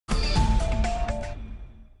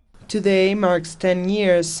Today marks 10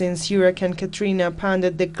 years since Hurricane Katrina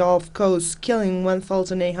pounded the Gulf Coast, killing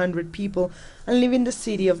 1,800 people and leaving the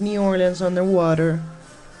city of New Orleans underwater.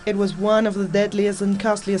 It was one of the deadliest and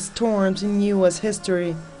costliest storms in U.S.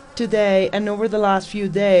 history. Today, and over the last few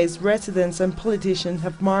days, residents and politicians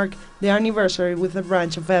have marked the anniversary with a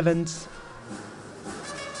range of events.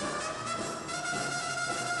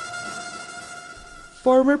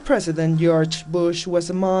 Former President George Bush was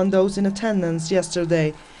among those in attendance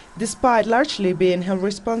yesterday, despite largely being held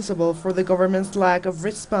responsible for the government's lack of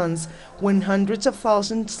response when hundreds of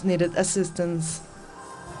thousands needed assistance.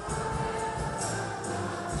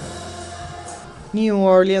 New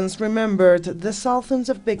Orleans remembered the thousands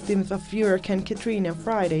of victims of Hurricane Katrina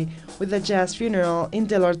Friday with a jazz funeral in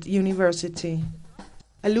Dillard University.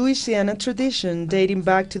 A Louisiana tradition dating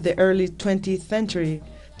back to the early 20th century,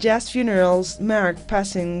 jazz funerals mark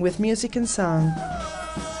passing with music and song.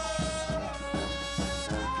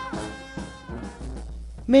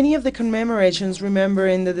 Many of the commemorations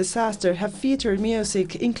remembering the disaster have featured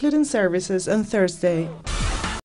music, including services on Thursday.